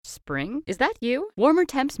Spring? Is that you? Warmer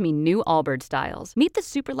temps mean new Allbirds styles. Meet the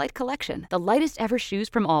Superlight Collection, the lightest ever shoes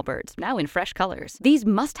from Allbirds, now in fresh colors. These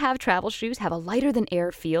must-have travel shoes have a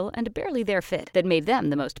lighter-than-air feel and a barely-there fit that made them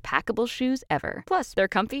the most packable shoes ever. Plus, they're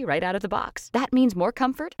comfy right out of the box. That means more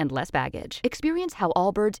comfort and less baggage. Experience how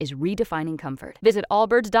Allbirds is redefining comfort. Visit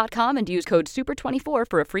allbirds.com and use code SUPER24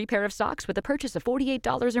 for a free pair of socks with a purchase of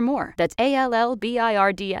 $48 or more. That's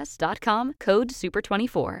ALLBIRDS.com, code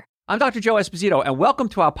SUPER24. I'm Dr. Joe Esposito, and welcome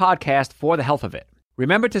to our podcast, For the Health of It.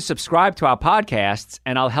 Remember to subscribe to our podcasts,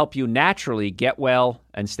 and I'll help you naturally get well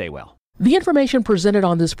and stay well. The information presented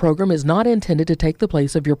on this program is not intended to take the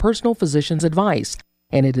place of your personal physician's advice,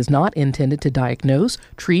 and it is not intended to diagnose,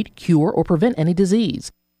 treat, cure, or prevent any disease.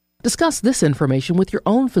 Discuss this information with your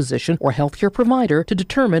own physician or healthcare provider to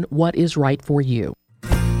determine what is right for you.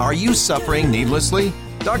 Are you suffering needlessly?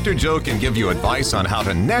 Dr. Joe can give you advice on how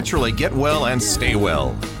to naturally get well and stay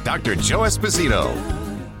well. Dr. Joe Esposito.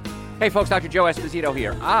 Hey folks, Dr. Joe Esposito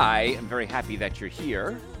here. I am very happy that you're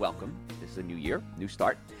here. Welcome. This is a new year, new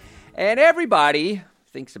start. And everybody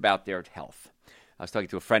thinks about their health. I was talking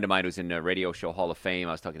to a friend of mine who's in the Radio Show Hall of Fame.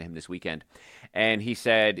 I was talking to him this weekend. And he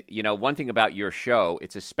said, you know, one thing about your show,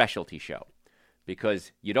 it's a specialty show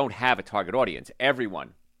because you don't have a target audience.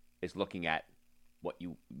 Everyone is looking at what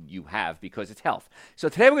you have because it's health. So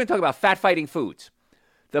today we're going to talk about fat-fighting foods.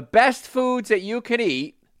 The best foods that you can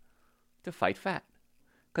eat to fight fat.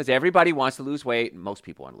 Because everybody wants to lose weight. Most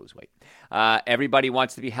people want to lose weight. Everybody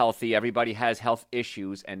wants to be healthy. Everybody has health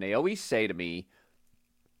issues. And they always say to me,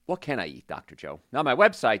 what can I eat, Dr. Joe? Now, on my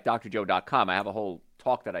website, drjoe.com, I have a whole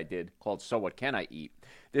talk that I did called So What Can I Eat?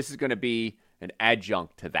 This is going to be an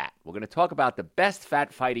adjunct to that. We're going to talk about the best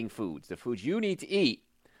fat-fighting foods, the foods you need to eat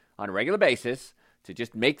on a regular basis to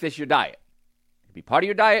just make this your diet. It could be part of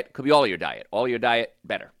your diet, it could be all of your diet. All of your diet,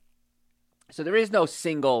 better. So there is no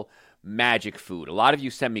single magic food. A lot of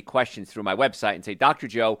you send me questions through my website and say, Dr.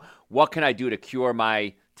 Joe, what can I do to cure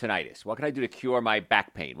my tinnitus? What can I do to cure my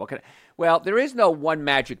back pain? Well, there is no one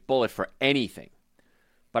magic bullet for anything.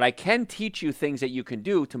 But I can teach you things that you can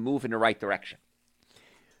do to move in the right direction.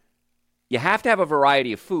 You have to have a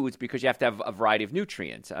variety of foods because you have to have a variety of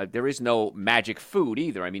nutrients. There is no magic food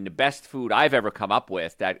either. I mean, the best food I've ever come up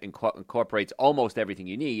with that incorporates almost everything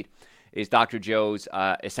you need is Dr. Joe's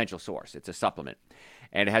Essential Source. It's a supplement.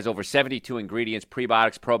 And it has over 72 ingredients,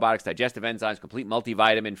 prebiotics, probiotics, digestive enzymes, complete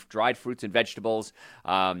multivitamin, dried fruits and vegetables,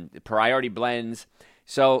 priority blends.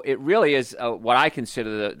 So it really is what I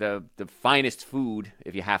consider the finest food,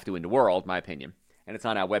 if you have to, in the world, my opinion. And it's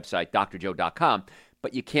on our website, drjoe.com.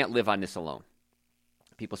 But you can't live on this alone.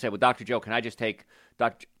 People say, well, Dr. Joe, can I just take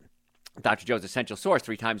Dr. Joe's Essential Source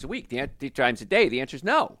 3 times a week, 3 times a day? The answer is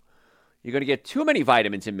no. You're going to get too many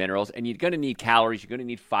vitamins and minerals, and you're going to need calories, you're going to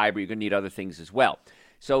need fiber, you're going to need other things as well.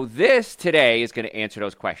 So this today is going to answer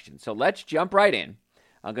those questions. So let's jump right in.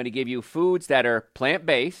 I'm going to give you foods that are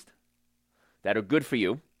plant-based, that are good for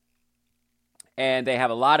you, and they have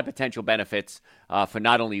a lot of potential benefits for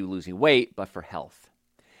not only losing weight, but for health.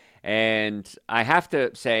 And I have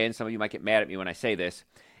to say, and some of you might get mad at me when I say this,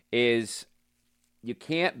 is you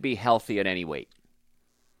can't be healthy at any weight.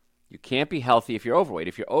 You can't be healthy if you're overweight.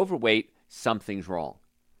 If you're overweight, something's wrong.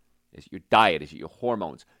 Is it your diet? Is it your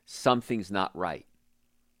hormones? Something's not right.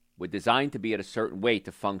 We're designed to be at a certain weight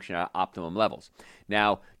to function at optimum levels.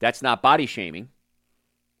 Now, that's not body shaming,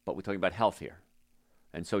 but we're talking about health here.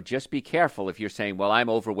 And so just be careful if you're saying, well, I'm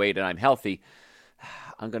overweight and I'm healthy.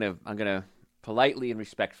 I'm gonna politely and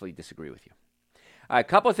respectfully disagree with you. All right, a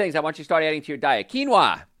couple of things I want you to start adding to your diet.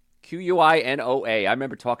 Quinoa, Quinoa. I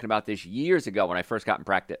remember talking about this years ago when I first got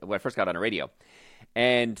on the radio,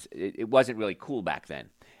 and it wasn't really cool back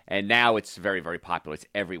then. And now it's very, very popular. It's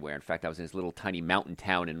everywhere. In fact, I was in this little tiny mountain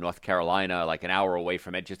town in North Carolina, like an hour away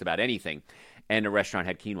from it, just about anything, and the restaurant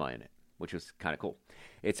had quinoa in it, which was kind of cool.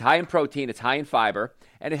 It's high in protein, it's high in fiber,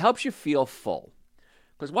 and it helps you feel full.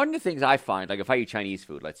 Because one of the things I find, like if I eat Chinese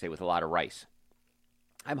food, let's say with a lot of rice,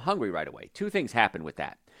 I'm hungry right away. 2 things happen with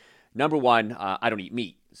that. Number one, I don't eat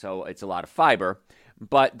meat, so it's a lot of fiber.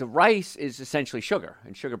 But the rice is essentially sugar,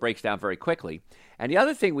 and sugar breaks down very quickly. And the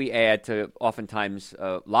other thing we add to oftentimes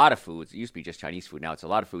a lot of foods, it used to be just Chinese food, now it's a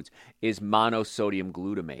lot of foods, is monosodium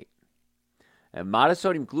glutamate. And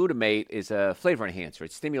monosodium glutamate is a flavor enhancer.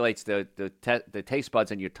 It stimulates the taste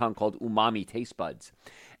buds on your tongue called umami taste buds.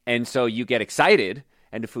 And so you get excited,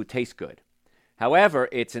 and the food tastes good. However,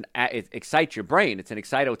 it excites your brain. It's an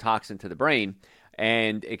excitotoxin to the brain,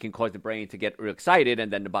 and it can cause the brain to get real excited,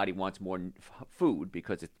 and then the body wants more food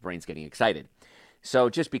because the brain's getting excited. So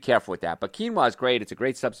just be careful with that. But quinoa is great. It's a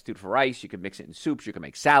great substitute for rice. You can mix it in soups. You can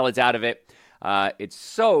make salads out of it. It's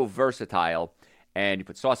so versatile, and you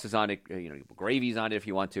put sauces on it, you put gravies on it if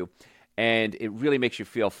you want to, and it really makes you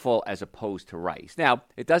feel full as opposed to rice. Now,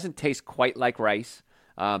 it doesn't taste quite like rice,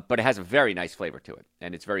 but it has a very nice flavor to it,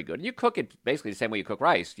 and it's very good. And you cook it basically the same way you cook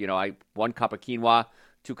rice. 1 cup of quinoa,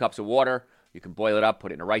 2 cups of water. You can boil it up,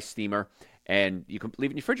 put it in a rice steamer, and you can leave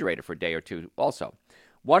it in the refrigerator for a day or two also.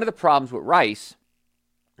 One of the problems with rice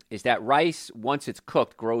is that rice, once it's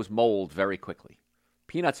cooked, grows mold very quickly.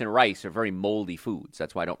 Peanuts and rice are very moldy foods.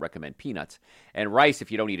 That's why I don't recommend peanuts. And rice,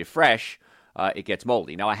 if you don't eat it fresh, it gets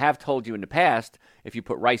moldy. Now, I have told you in the past, if you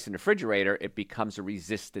put rice in the refrigerator, it becomes a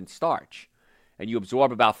resistant starch. And you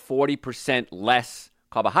absorb about 40% less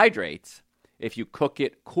carbohydrates if you cook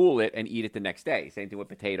it, cool it, and eat it the next day. Same thing with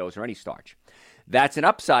potatoes or any starch. That's an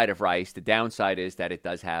upside of rice. The downside is that it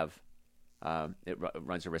does have, it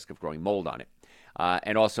runs a risk of growing mold on it.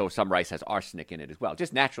 And also some rice has arsenic in it as well,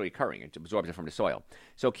 just naturally occurring. It absorbs it from the soil.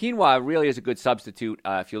 So quinoa really is a good substitute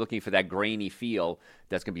if you're looking for that grainy feel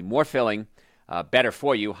that's going to be more filling, better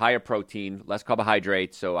for you, higher protein, less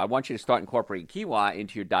carbohydrates. So I want you to start incorporating quinoa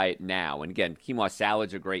into your diet now. And again, quinoa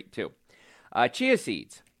salads are great too. Chia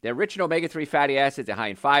seeds. They're rich in omega-3 fatty acids. They're high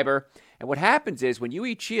in fiber. And what happens is when you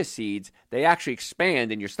eat chia seeds, they actually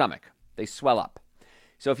expand in your stomach. They swell up.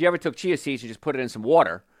 So if you ever took chia seeds and just put it in some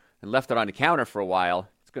water and left it on the counter for a while,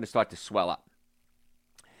 it's going to start to swell up.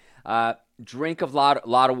 Drink a lot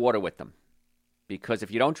of water with them. Because if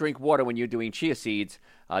you don't drink water when you're doing chia seeds,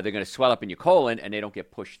 they're going to swell up in your colon and they don't get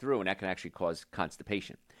pushed through, and that can actually cause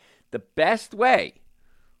constipation. The best way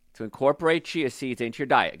to incorporate chia seeds into your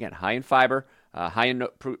diet, again, high in fiber, high in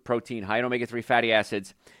protein, high in omega-3 fatty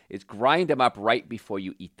acids, is grind them up right before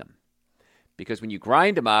you eat them. Because when you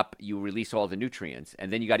grind them up, you release all the nutrients,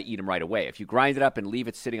 and then you got to eat them right away. If you grind it up and leave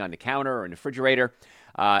it sitting on the counter or in the refrigerator,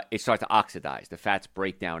 it starts to oxidize. The fats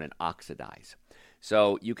break down and oxidize.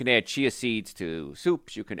 So you can add chia seeds to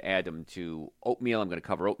soups. You can add them to oatmeal. I'm going to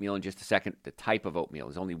cover oatmeal in just a second. The type of oatmeal.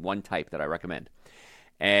 There's only one type that I recommend.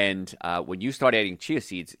 And when you start adding chia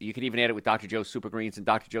seeds, you can even add it with Dr. Joe's Super Greens and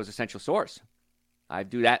Dr. Joe's Essential Source. I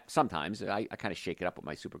do that sometimes. I kind of shake it up with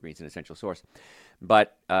my Super Greens and Essential Source.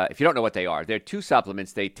 But if you don't know what they are, they're 2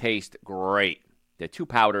 supplements. They taste great. They're 2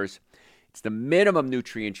 powders. It's the minimum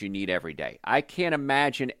nutrients you need every day. I can't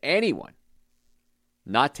imagine anyone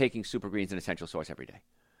not taking Super Greens and Essential Source every day.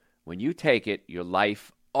 When you take it, your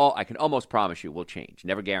life, I can almost promise you, will change.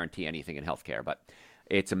 Never guarantee anything in healthcare, but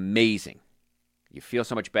it's amazing. You feel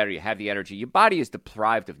so much better. You have the energy. Your body is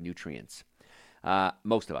deprived of nutrients,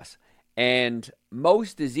 most of us. And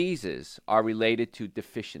most diseases are related to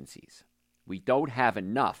deficiencies. We don't have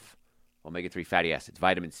enough omega-3 fatty acids,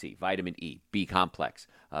 vitamin C, vitamin E, B complex,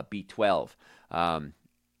 B12.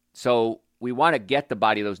 So we want to get the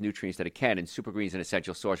body those nutrients that it can, and Super Greens and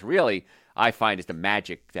Essential Source really, I find, is the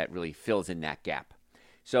magic that really fills in that gap.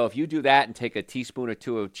 So if you do that and take a teaspoon or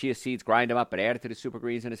 2 of chia seeds, grind them up, and add it to the Super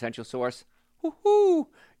Greens and Essential Source, woohoo,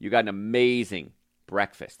 you got an amazing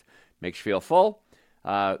breakfast. Makes you feel full.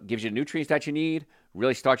 Gives you the nutrients that you need,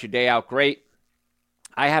 really starts your day out great.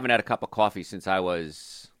 I haven't had a cup of coffee since I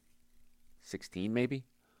was 16 maybe,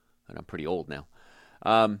 and I'm pretty old now,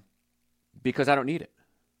 because I don't need it.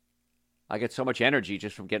 I get so much energy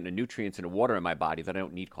just from getting the nutrients and the water in my body that I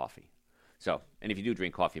don't need coffee. So, and if you do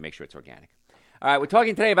drink coffee, make sure it's organic. All right, we're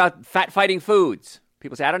talking today about fat-fighting foods.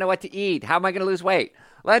 People say, I don't know what to eat. How am I going to lose weight?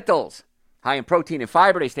 Lentils, high in protein and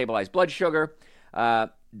fiber. They stabilize blood sugar.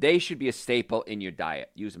 They should be a staple in your diet.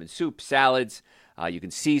 Use them in soup, salads. You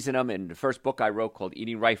can season them. In the first book I wrote called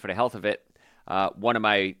Eating Right for the Health of It, one of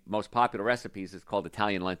my most popular recipes is called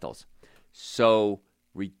Italian lentils. So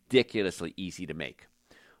ridiculously easy to make.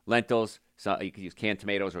 Lentils, so you can use canned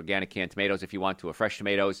tomatoes, organic canned tomatoes if you want to, or fresh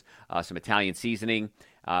tomatoes, some Italian seasoning,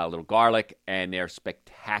 a little garlic, and they're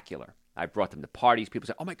spectacular. I brought them to parties. People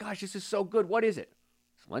say, oh my gosh, this is so good. What is it?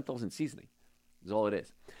 It's lentils and seasoning. That's all it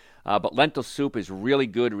is. But lentil soup is really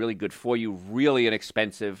good for you, really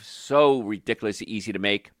inexpensive, so ridiculously easy to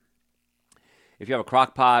make. If you have a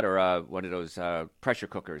crock pot or one of those pressure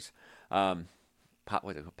cookers, I can't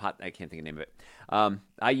think of the name of it.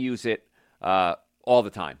 I use it all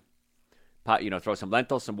the time. Throw some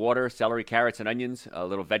lentils, some water, celery, carrots, and onions, a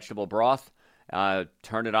little vegetable broth.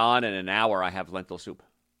 Turn it on, and in an hour I have lentil soup.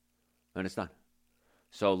 And it's done.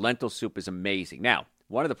 So lentil soup is amazing. Now,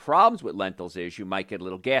 one of the problems with lentils is you might get a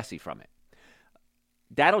little gassy from it.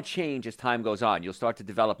 That'll change as time goes on. You'll start to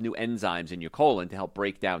develop new enzymes in your colon to help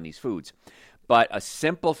break down these foods. But a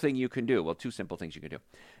simple thing you can do, 2 simple things you can do.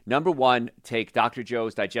 Number 1, take Dr.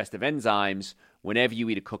 Joe's digestive enzymes whenever you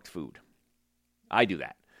eat a cooked food. I do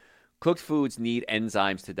that. Cooked foods need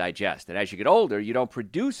enzymes to digest. And as you get older, you don't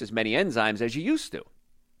produce as many enzymes as you used to.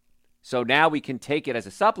 So now we can take it as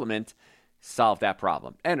a supplement, solve that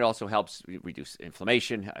problem. And it also helps reduce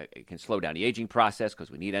inflammation. It can slow down the aging process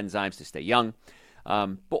because we need enzymes to stay young. I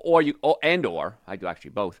do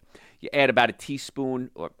actually both. You add about a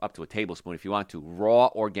teaspoon or up to a tablespoon if you want to, raw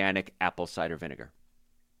organic apple cider vinegar.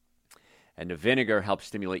 And the vinegar helps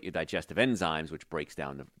stimulate your digestive enzymes, which breaks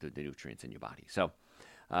down the nutrients in your body. So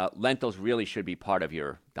lentils really should be part of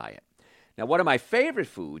your diet. Now, one of my favorite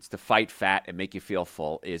foods to fight fat and make you feel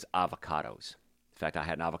full is avocados. In fact, I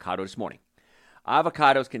had an avocado this morning.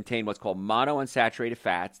 Avocados contain what's called monounsaturated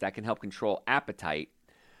fats that can help control appetite.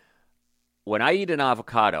 When I eat an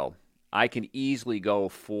avocado, I can easily go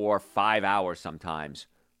 4 or 5 hours sometimes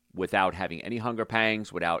without having any hunger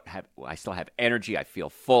pangs, I still have energy, I feel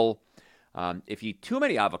full. If you eat too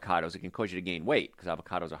many avocados, it can cause you to gain weight because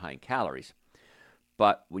avocados are high in calories.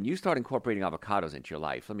 But when you start incorporating avocados into your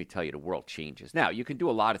life, let me tell you, the world changes. Now, you can do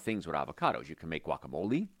a lot of things with avocados. You can make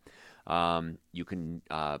guacamole. You can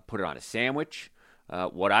put it on a sandwich.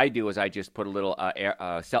 What I do is I just put a little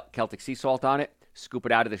Celtic sea salt on it,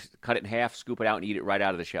 cut it in half, scoop it out, and eat it right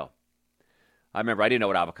out of the shell. I remember I didn't know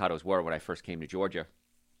what avocados were when I first came to Georgia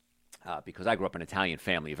because I grew up in an Italian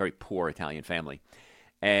family, a very poor Italian family.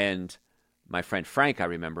 And my friend Frank, I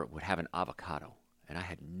remember, would have an avocado. And I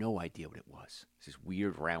had no idea what it was. It's this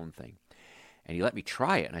weird round thing. And he let me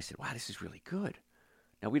try it. And I said, wow, this is really good.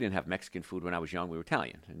 Now, we didn't have Mexican food when I was young. We were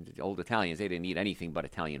Italian. And the old Italians, they didn't eat anything but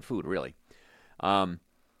Italian food, really. And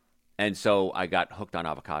so I got hooked on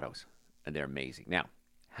avocados. And they're amazing. Now,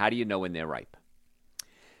 how do you know when they're ripe?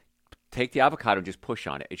 Take the avocado and just push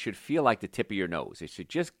on it. It should feel like the tip of your nose. It should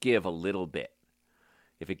just give a little bit.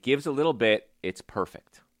 If it gives a little bit, it's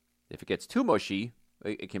perfect. If it gets too mushy,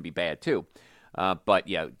 it can be bad too. But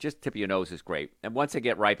yeah, just tip of your nose is great. And once they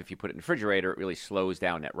get ripe, if you put it in the refrigerator, it really slows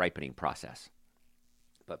down that ripening process.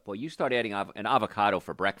 But boy, you start adding an avocado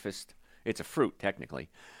for breakfast. It's a fruit, technically.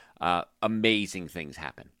 Amazing things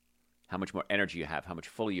happen. How much more energy you have, how much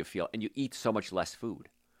fuller you feel, and you eat so much less food.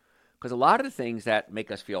 Because a lot of the things that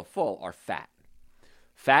make us feel full are fat.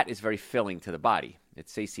 Fat is very filling to the body. It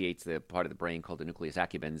satiates the part of the brain called the nucleus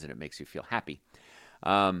accumbens, and it makes you feel happy.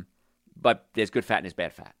 But there's good fat and there's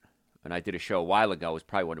bad fat. And I did a show a while ago. It was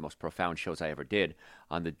probably one of the most profound shows I ever did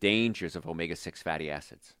on the dangers of omega-6 fatty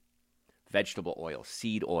acids. Vegetable oils,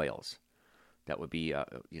 seed oils. That would be,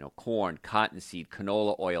 corn, cottonseed,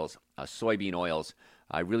 canola oils, soybean oils.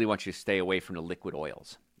 I really want you to stay away from the liquid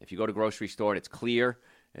oils. If you go to a grocery store and it's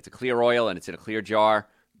a clear oil and it's in a clear jar,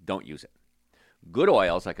 don't use it. Good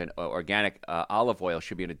oils, like an organic olive oil,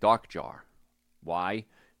 should be in a dark jar. Why?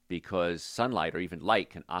 Because sunlight or even light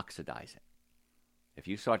can oxidize it. If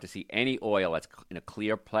you start to see any oil that's in a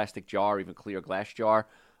clear plastic jar or even clear glass jar,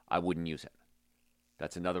 I wouldn't use it.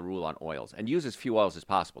 That's another rule on oils. And use as few oils as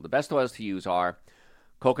possible. The best oils to use are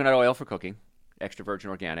coconut oil for cooking, extra virgin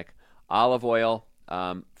organic, olive oil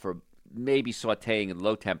for maybe sauteing at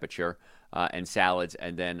low temperature and salads,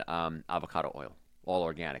 and then avocado oil, all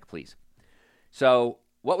organic, please. So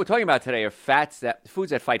what we're talking about today are foods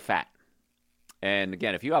that fight fat. And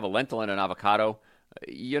again, if you have a lentil and an avocado,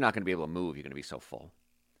 you're not going to be able to move. You're going to be so full.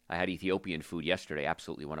 I had Ethiopian food yesterday,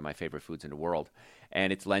 absolutely one of my favorite foods in the world.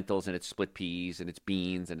 And it's lentils, and it's split peas, and it's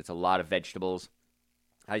beans, and it's a lot of vegetables.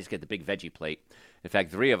 I just get the big veggie plate. In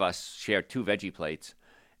fact, 3 of us shared 2 veggie plates,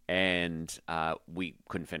 and we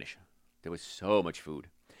couldn't finish. There was so much food.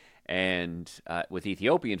 And with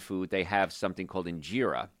Ethiopian food, they have something called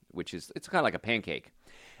injera, it's kind of like a pancake.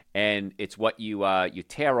 And it's what you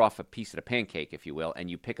tear off a piece of the pancake, if you will, and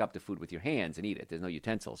you pick up the food with your hands and eat it. There's no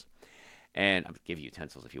utensils. And I'll give you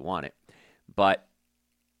utensils if you want it. But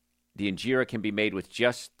the injera can be made with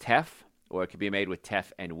just teff, or it can be made with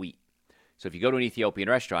teff and wheat. So if you go to an Ethiopian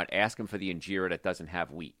restaurant, ask them for the injera that doesn't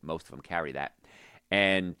have wheat. Most of them carry that.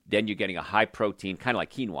 And then you're getting a high protein, kind of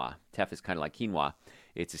like quinoa. Teff is kind of like quinoa.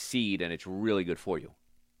 It's a seed, and it's really good for you.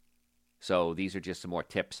 So these are just some more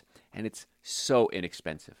tips. And it's so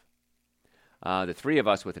inexpensive. The 3 of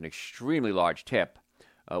us with an extremely large tip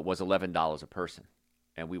was $11 a person.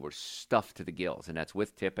 And we were stuffed to the gills. And that's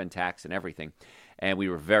with tip and tax and everything. And we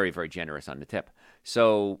were very, very generous on the tip.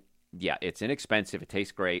 So, yeah, it's inexpensive. It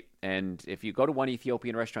tastes great. And if you go to one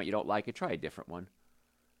Ethiopian restaurant you don't like it, try a different one.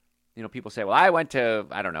 You know, people say, well, I went to,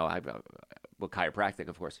 I don't know, chiropractic,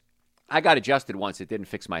 of course. I got adjusted once. It didn't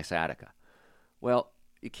fix my sciatica. Well,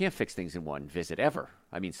 you can't fix things in one visit ever.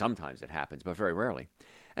 I mean, sometimes it happens, but very rarely.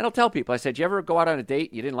 And I'll tell people, I said, you ever go out on a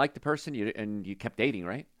date and you didn't like the person and you kept dating,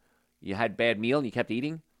 right? You had a bad meal and you kept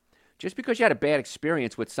eating? Just because you had a bad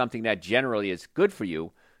experience with something that generally is good for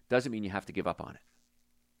you doesn't mean you have to give up on it.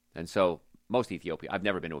 And so most Ethiopian, I've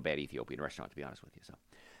never been to a bad Ethiopian restaurant, to be honest with you.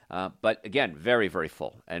 So, but again, very, very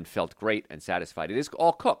full and felt great and satisfied. It is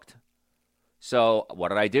all cooked. So what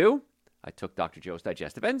did I do? I took Dr. Joe's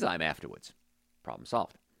digestive enzyme afterwards. Problem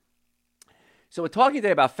solved. So we're talking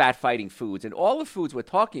today about fat-fighting foods, and all the foods we're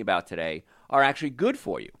talking about today are actually good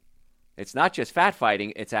for you. It's not just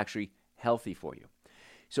fat-fighting, it's actually healthy for you.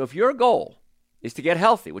 So if your goal is to get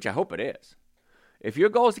healthy, which I hope it is, if your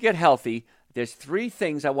goal is to get healthy, there's 3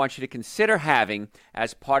 things I want you to consider having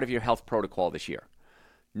as part of your health protocol this year.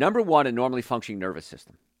 Number 1, a normally functioning nervous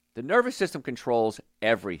system. The nervous system controls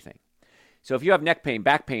everything. So if you have neck pain,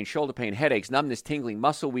 back pain, shoulder pain, headaches, numbness, tingling,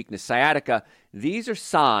 muscle weakness, sciatica, these are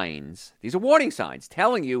signs, these are warning signs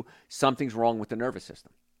telling you something's wrong with the nervous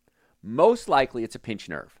system. Most likely it's a pinched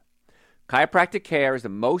nerve. Chiropractic care is the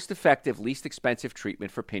most effective, least expensive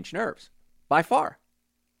treatment for pinched nerves, by far.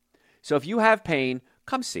 So if you have pain,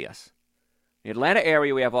 come see us. In the Atlanta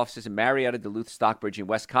area, we have offices in Marietta, Duluth, Stockbridge, and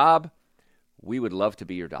West Cobb. We would love to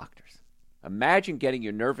be your doctors. Imagine getting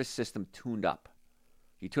your nervous system tuned up.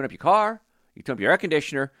 You tune up your car, you tune up your air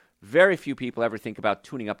conditioner. Very few people ever think about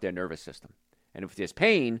tuning up their nervous system. And if there's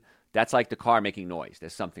pain, that's like the car making noise.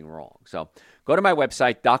 There's something wrong. So go to my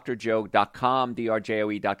website, drjoe.com,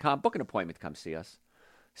 drjoe.com. Book an appointment to come see us.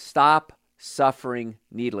 Stop suffering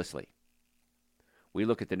needlessly. We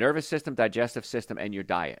look at the nervous system, digestive system, and your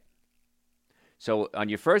diet. So on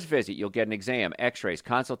your first visit, you'll get an exam, x-rays,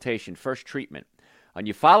 consultation, first treatment. On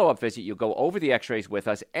your follow-up visit, you'll go over the x-rays with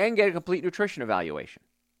us and get a complete nutrition evaluation.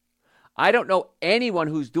 I don't know anyone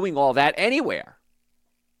who's doing all that anywhere.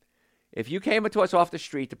 If you came to us off the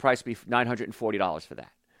street, the price would be $940 for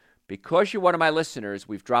that. Because you're one of my listeners,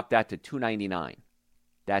 we've dropped that to $299.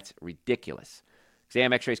 That's ridiculous.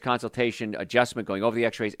 Exam, x-rays, consultation, adjustment, going over the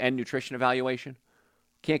x-rays, and nutrition evaluation.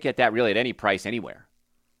 Can't get that really at any price anywhere.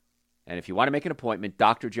 And if you want to make an appointment,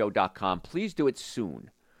 drjoe.com, please do it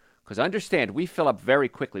soon. Because understand, we fill up very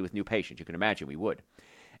quickly with new patients. You can imagine we would.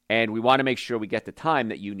 And we want to make sure we get the time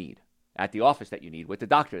that you need at the office that you need with the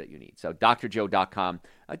doctor that you need. So drjoe.com,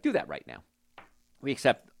 do that right now. We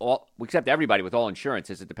accept everybody with all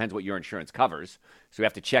insurances. It depends what your insurance covers. So we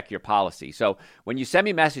have to check your policy. So when you send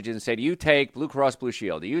me messages and say, do you take Blue Cross Blue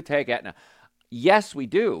Shield? Do you take Aetna? Yes, we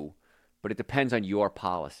do, but it depends on your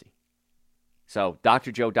policy. So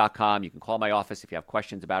drjoe.com, you can call my office if you have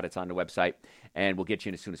questions about it. It's on the website, and we'll get you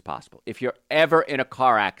in as soon as possible. If you're ever in a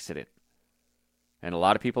car accident, and a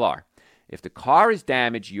lot of people are, if the car is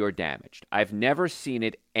damaged, you're damaged. I've never seen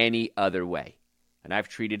it any other way. And I've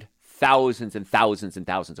treated thousands and thousands and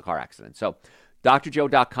thousands of car accidents. So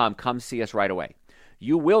drjoe.com, come see us right away.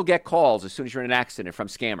 You will get calls as soon as you're in an accident from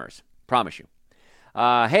scammers. Promise you.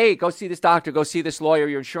 Hey, go see this doctor, go see this lawyer.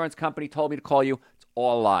 Your insurance company told me to call you. It's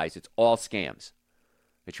all lies. It's all scams.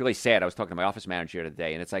 It's really sad. I was talking to my office manager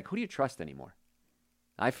today, and it's like, who do you trust anymore?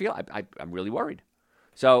 I'm really worried.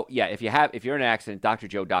 So, yeah, if you're in an accident,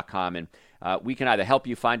 drjoe.com, and we can either help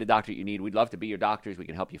you find a doctor you need. We'd love to be your doctors. We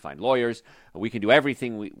can help you find lawyers. We can do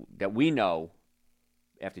everything that we know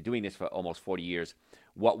after doing this for almost 40 years,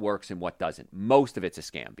 what works and what doesn't. Most of it's a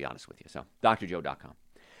scam, to be honest with you. So, drjoe.com.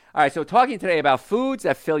 All right, so talking today about foods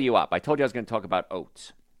that fill you up. I told you I was going to talk about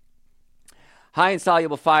oats. High in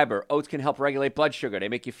soluble fiber, oats can help regulate blood sugar. They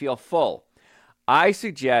make you feel full. I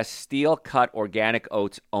suggest steel-cut organic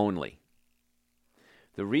oats only.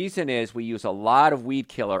 The reason is we use a lot of weed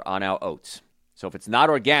killer on our oats. So if it's not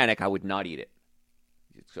organic, I would not eat it.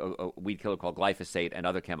 It's a weed killer called glyphosate and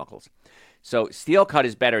other chemicals. So steel cut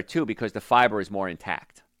is better too because the fiber is more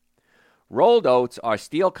intact. Rolled oats are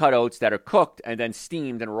steel cut oats that are cooked and then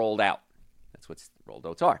steamed and rolled out. That's what rolled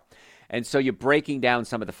oats are. And so you're breaking down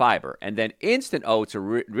some of the fiber. And then instant oats are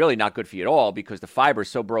really not good for you at all because the fiber is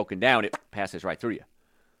so broken down, it passes right through you.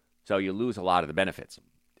 So you lose a lot of the benefits.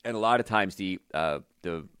 And a lot of times the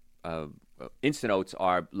instant oats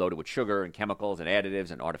are loaded with sugar and chemicals and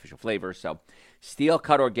additives and artificial flavors. So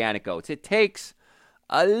steel-cut organic oats, it takes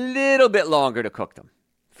a little bit longer to cook them.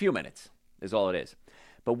 A few minutes is all it is.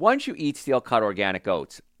 But once you eat steel-cut organic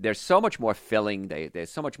oats, they're so much more filling. They're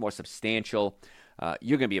so much more substantial.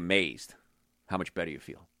 You're going to be amazed how much better you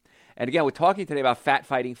feel. And again, we're talking today about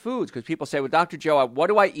fat-fighting foods because people say, well, Dr. Joe, what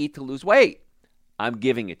do I eat to lose weight? I'm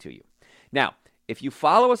giving it to you. Now, if you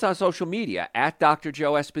follow us on social media, at Dr.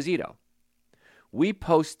 Joe Esposito, we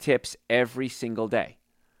post tips every single day.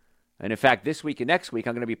 And in fact, this week and next week,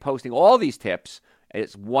 I'm going to be posting all these tips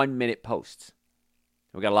as 1-minute posts.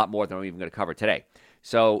 We've got a lot more than I'm even going to cover today.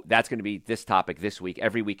 So that's going to be this topic this week.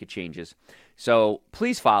 Every week it changes. So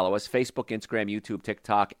please follow us, Facebook, Instagram, YouTube,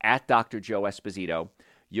 TikTok, at Dr. Joe Esposito.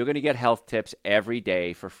 You're going to get health tips every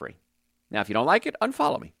day for free. Now, if you don't like it,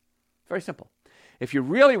 unfollow me. Very simple. If you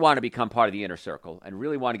really want to become part of the inner circle and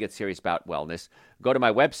really want to get serious about wellness, go to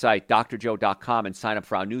my website, drjoe.com, and sign up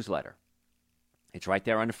for our newsletter. It's right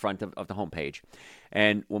there on the front of the homepage.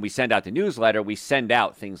 And when we send out the newsletter, we send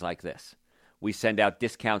out things like this. We send out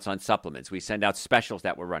discounts on supplements. We send out specials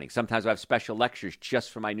that we're running. Sometimes I have special lectures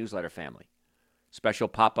just for my newsletter family, special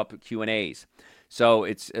pop-up Q&As. So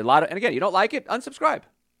it's a lot of, and again, you don't like it, unsubscribe.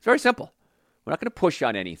 It's very simple. We're not going to push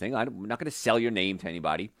on anything. I'm not going to sell your name to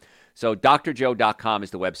anybody. So drjoe.com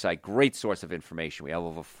is the website. Great source of information. We have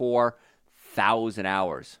over 4,000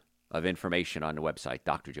 hours of information on the website,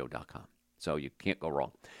 drjoe.com. So you can't go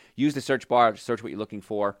wrong. Use the search bar, search what you're looking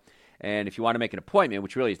for. And if you want to make an appointment,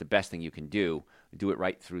 which really is the best thing you can do it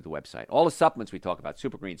right through the website. All the supplements we talk about,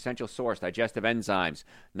 Super Green, Essential Source, digestive enzymes,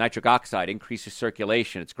 nitric oxide, increases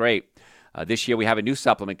circulation. It's great. This year we have a new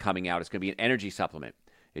supplement coming out. It's going to be an energy supplement.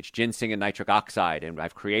 It's ginseng and nitric oxide, and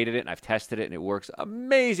I've created it, and I've tested it, and it works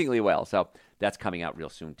amazingly well. So that's coming out real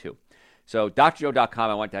soon, too. So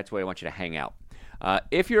drjoe.com, that's where I want you to hang out.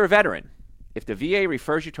 If you're a veteran, if the VA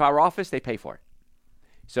refers you to our office, they pay for it.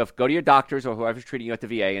 So go to your doctors or whoever's treating you at the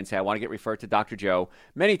VA and say, I want to get referred to Dr. Joe.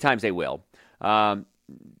 Many times they will.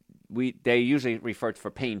 They usually refer for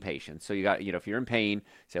pain patients. So if you're in pain,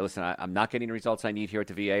 say, listen, I'm not getting the results I need here at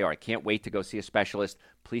the VA, or I can't wait to go see a specialist.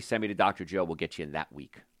 Please send me to Dr. Joe. We'll get you in that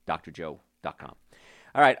week. drjoe.com.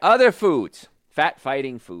 All right, other foods,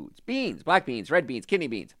 fat-fighting foods. Beans, black beans, red beans, kidney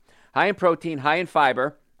beans. High in protein, high in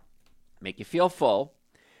fiber, make you feel full.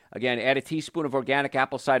 Again, add a teaspoon of organic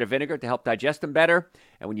apple cider vinegar to help digest them better.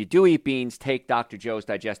 And when you do eat beans, take Dr. Joe's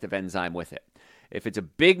digestive enzyme with it. If it's a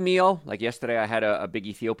big meal, like yesterday I had a big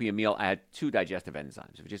Ethiopian meal, I had 2 digestive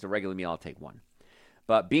enzymes. If it's just a regular meal, I'll take 1.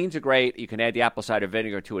 But beans are great. You can add the apple cider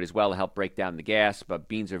vinegar to it as well to help break down the gas, but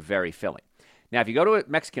beans are very filling. Now, if you go to a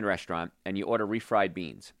Mexican restaurant and you order refried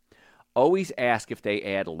beans, always ask if they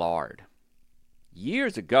add lard.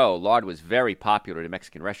 Years ago, lard was very popular in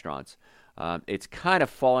Mexican restaurants. It's kind of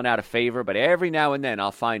fallen out of favor, but every now and then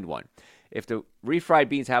I'll find one. If the refried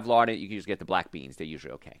beans have lard in it, you can just get the black beans. They're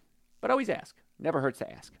usually okay. But always ask. Never hurts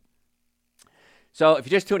to ask. So if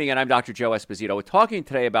you're just tuning in, I'm Dr. Joe Esposito. We're talking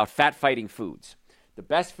today about fat-fighting foods, the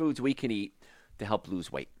best foods we can eat to help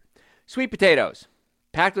lose weight. Sweet potatoes,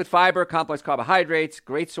 packed with fiber, complex carbohydrates,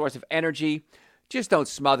 great source of energy. Just don't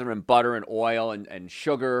smother in butter and oil and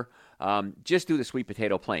sugar. Just do the sweet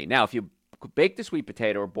potato plain. Now, if you bake the sweet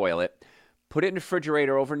potato or boil it, put it in the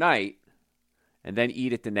refrigerator overnight, and then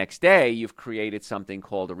eat it the next day, you've created something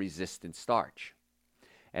called a resistant starch.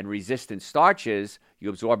 And resistant starches, you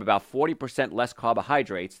absorb about 40% less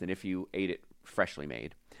carbohydrates than if you ate it freshly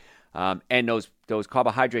made. And those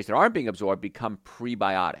carbohydrates that aren't being absorbed become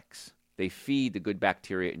prebiotics. They feed the good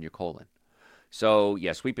bacteria in your colon. So,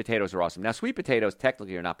 yeah, sweet potatoes are awesome. Now, sweet potatoes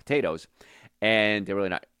technically are not potatoes, and they're really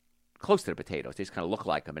not close to the potatoes. They just kind of look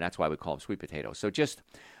like them, and that's why we call them sweet potatoes. So just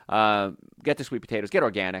get the sweet potatoes. Get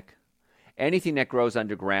organic. Anything that grows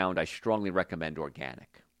underground, I strongly recommend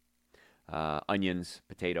organic. Onions,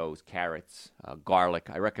 potatoes, carrots, garlic.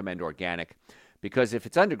 I recommend organic because if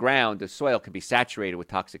it's underground, the soil can be saturated with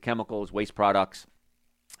toxic chemicals, waste products,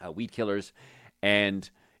 weed killers, and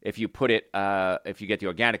if you get the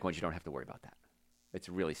organic ones, you don't have to worry about that. It's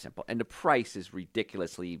really simple, and the price is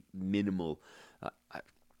ridiculously minimal.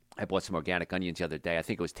 I bought some organic onions the other day. I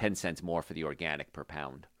think it was 10 cents more for the organic per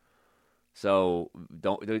pound. So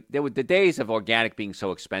the days of organic being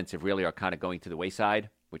so expensive really are kind of going to the wayside,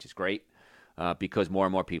 which is great. Because more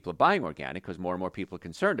and more people are buying organic, because more and more people are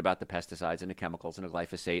concerned about the pesticides and the chemicals and the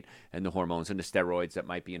glyphosate and the hormones and the steroids that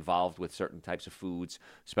might be involved with certain types of foods,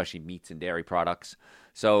 especially meats and dairy products.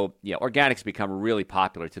 So, yeah, organics become really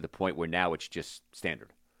popular to the point where now it's just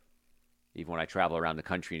standard. Even when I travel around the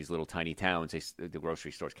country in these little tiny towns, the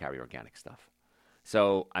grocery stores carry organic stuff.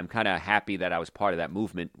 So I'm kind of happy that I was part of that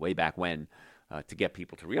movement way back when to get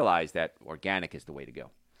people to realize that organic is the way to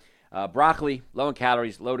go. Broccoli, low in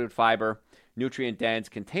calories, loaded with fiber, nutrient dense,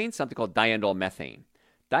 contains something called diindole methane.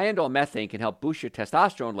 Diindole methane can help boost your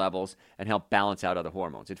testosterone levels and help balance out other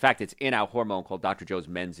hormones. In fact, it's in our hormone called Dr. Joe's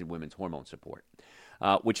Men's and Women's Hormone Support,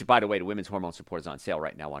 which, by the way, the Women's Hormone Support is on sale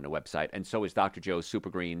right now on the website, and so is Dr. Joe's Super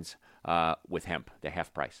Greens with hemp. They're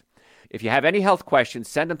half price. If you have any health questions,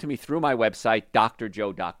 send them to me through my website,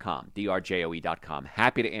 drjoe.com, drjoe.com.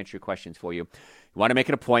 Happy to answer your questions for you. You want to make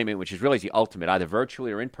an appointment, which is really the ultimate, either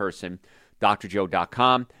virtually or in person,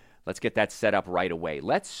 drjoe.com. Let's get that set up right away.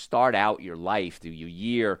 Let's start out your life, your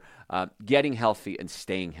year, getting healthy and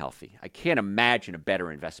staying healthy. I can't imagine a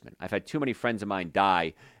better investment. I've had too many friends of mine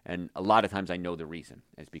die, and a lot of times I know the reason.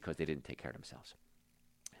 It's because they didn't take care of themselves.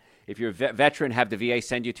 If you're a veteran, have the VA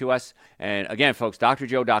send you to us. And again, folks,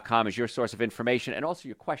 drjoe.com is your source of information and also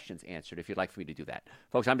your questions answered if you'd like for me to do that.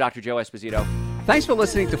 Folks, I'm Dr. Joe Esposito. Thanks for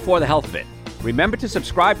listening to For the Health of It. Remember to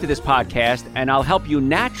subscribe to this podcast, and I'll help you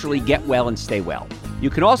naturally get well and stay well. You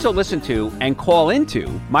can also listen to and call into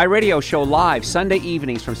my radio show live Sunday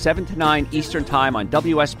evenings from 7 to 9 Eastern Time on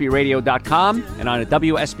WSBRadio.com and on a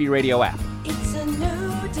WSB Radio app. It's a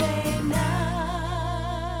new day now.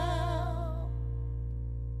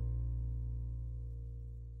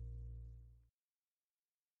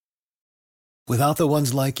 Without the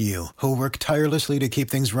ones like you, who work tirelessly to keep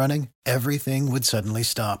things running, everything would suddenly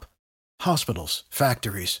stop. Hospitals,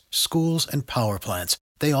 factories, schools, and power plants,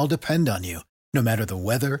 they all depend on you. No matter the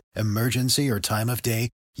weather, emergency, or time of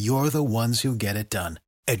day, you're the ones who get it done.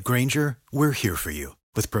 At Grainger, we're here for you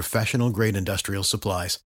with professional-grade industrial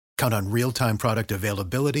supplies. Count on real-time product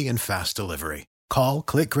availability and fast delivery. Call,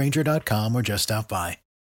 click Grainger.com, or just stop by.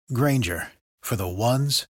 Grainger, for the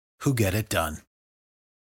ones who get it done.